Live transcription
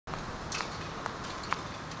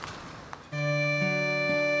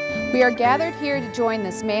We are gathered here to join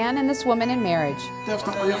this man and this woman in marriage.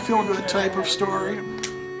 Definitely a feel-good type of story.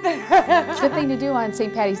 Good thing to do on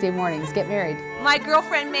St. Patty's Day morning is get married. My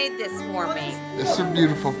girlfriend made this for me. It's a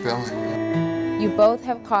beautiful feeling. You both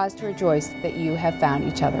have cause to rejoice that you have found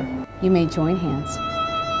each other. You may join hands.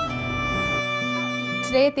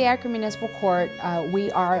 Today at the Akron Municipal Court,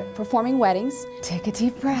 we are performing weddings. Take a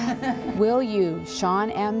deep breath. Will you,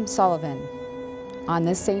 Sean M. Sullivan, on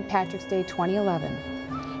this St. Patrick's Day 2011,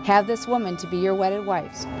 have this woman to be your wedded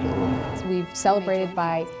wife? So we've celebrated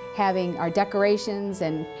by having our decorations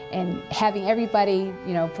and having everybody,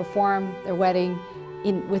 perform their wedding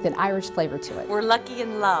with an Irish flavor to it. We're lucky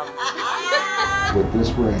in love. With this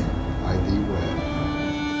ring, I thee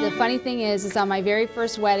wed. The funny thing is on my very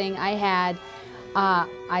first wedding I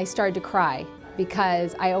started to cry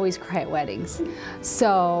because I always cry at weddings.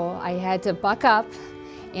 So I had to buck up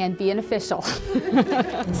and be an official.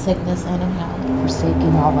 In sickness and in health,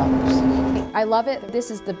 forsaking all others. I love it. This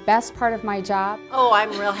is the best part of my job. Oh, I'm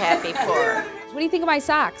real happy for her. What do you think of my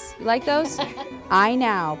socks? You like those? I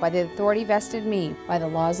now, by the authority vested in me by the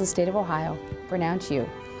laws of the state of Ohio, pronounce you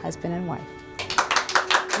husband and wife.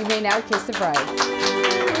 You may now kiss the bride.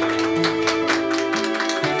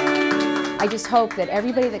 I just hope that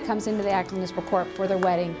everybody that comes into the Akron Municipal Court for their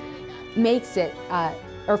wedding makes it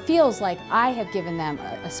or feels like I have given them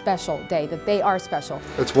a special day, that they are special.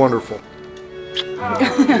 It's wonderful.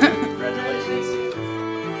 Congratulations.